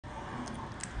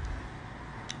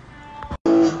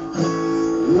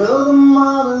You're the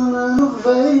modern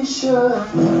innovation.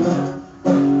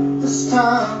 This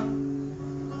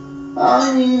time,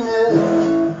 I mean it.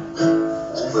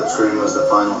 Split Screen was the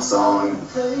final song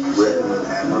written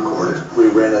and recorded. We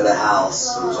rented a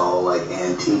house. It was all like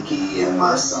antique-y, and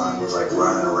my son was like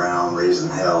running around raising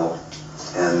hell.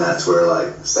 And that's where,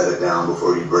 like, set it down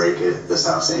before you break it. This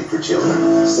house ain't for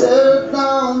children. Set it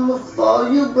down before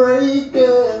you break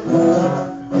it.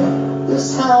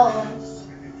 This house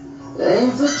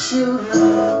ain't for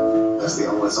children. That's the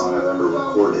only song I've ever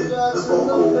recorded the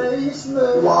vocal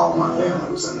while my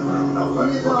family was in the room. I was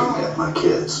like looking at my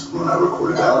kids when I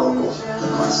recorded that vocal.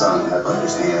 My son had like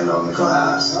his hand on the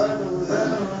glass.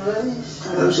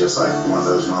 And it was just like one of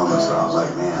those moments where I was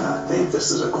like, man, I think this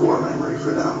is a core memory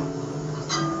for them.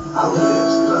 I hope it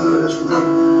is, because I know it is for me.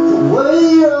 The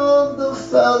weight of the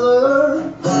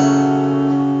feather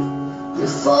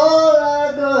before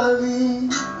I got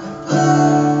leave.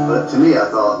 But to me, I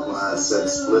thought when I said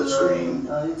Split Screen,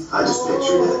 I just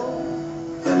pictured it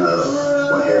in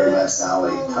a When Harry Met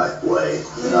Sally type way,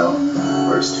 you know,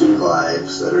 where it's two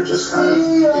lives that are just kind of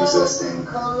existing,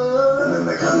 and then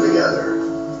they come together,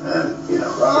 and, you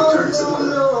know, it turns into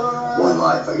one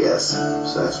life, I guess.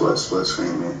 So that's what Split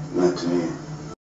Screen meant to me.